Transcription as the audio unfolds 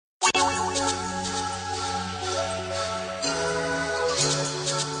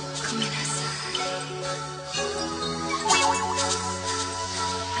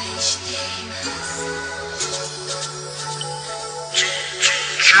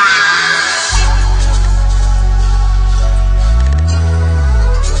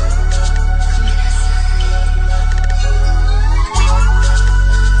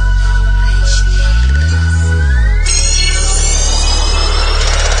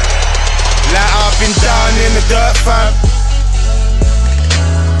been down in the dirt, fam.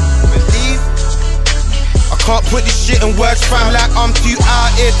 Believe I can't put this shit in words, fam. Like I'm too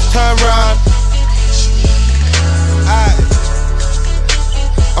out here to turn round.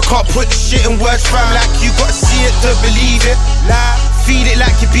 I can't put this shit in words, fam. Like you gotta see it to believe it. Like feed it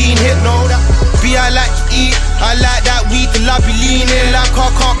like you're being hit. Know that. B, I like to eat. I like that weed till I be leaning. Like I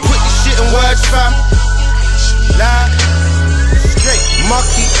can't put this shit in words, fam. Like straight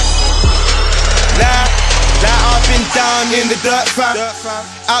Mucky. Like I've been down in the dirt, fam.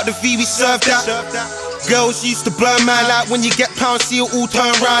 Out the V we served that. Girls used to burn, man. Like when you get pounds, see it all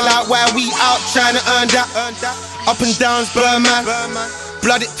turn round. Like while we out trying to earn that. Up and downs burn, man.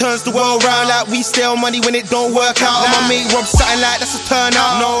 Blood, it turns the world round. Like we steal money when it don't work out. My mate rob something like that's a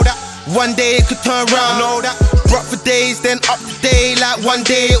turnout. Know that one day it could turn round. Know that broke for days, then up to day. Like one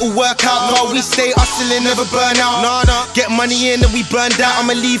day it'll work out. Cause we stay hustling, never burn out. Get money in and we burned out.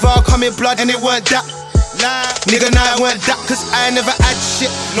 I'ma leave our coming blood and it weren't that. Nigga, nah, it weren't that, cause I never had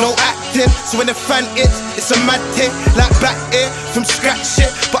shit, no acting. So when the fan hits, it's a mad thing. Like back here, from scratch shit,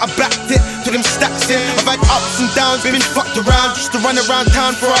 but I backed it to them stacks in. I've had ups and downs, been fucked around, just to run around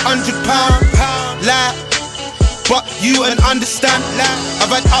town for £100. Like, but you and understand. I've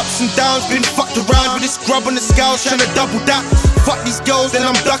had ups and downs, been fucked around with this grub on the scales, trying to double that. Fuck these girls, then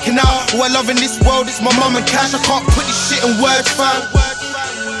I'm ducking out. All I love in this world is my mum and cash. I can't put this shit in words, fam.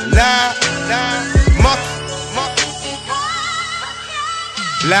 Mucky.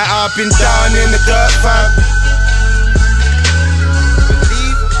 Like I've been down in the dirt, fam.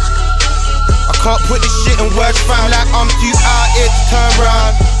 Believe I can't put this shit in words, fam. Like I'm too out here to turn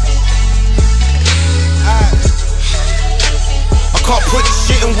round. I can't put this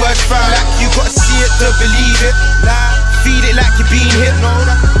shit in words, fam. Like you gotta see it to believe it. Like feed it like you're being hit.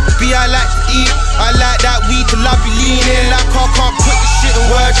 B, I like to eat. I like that weed till I be leaning. Like I can't put this shit in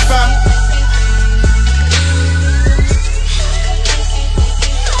words, fam.